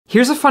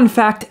Here's a fun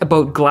fact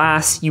about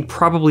glass you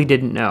probably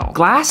didn't know.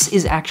 Glass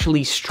is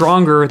actually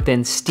stronger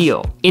than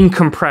steel in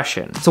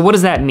compression. So what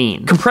does that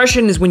mean?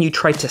 Compression is when you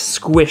try to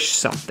squish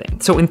something.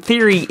 So in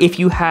theory, if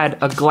you had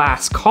a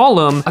glass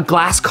column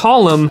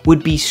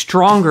would be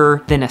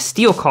stronger than a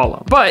steel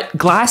column. But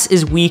glass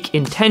is weak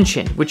in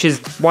tension, which is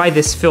why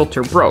this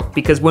filter broke,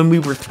 because when we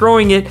were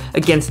throwing it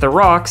against the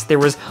rocks, there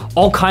was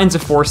all kinds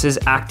of forces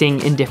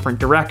acting in different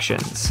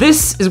directions.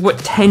 This is what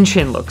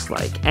tension looks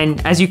like. And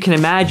as you can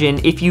imagine,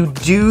 if you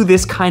do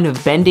this kind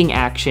of bending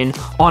action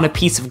on a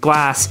piece of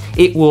glass,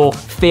 it will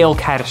fail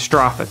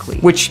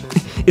catastrophically, which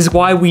is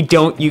why we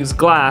don't use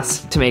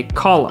glass to make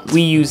columns.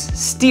 We use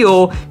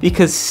steel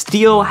because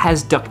steel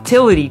has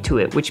ductility to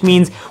it, which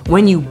means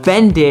when you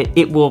bend it,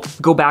 it will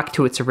go back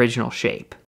to its original shape.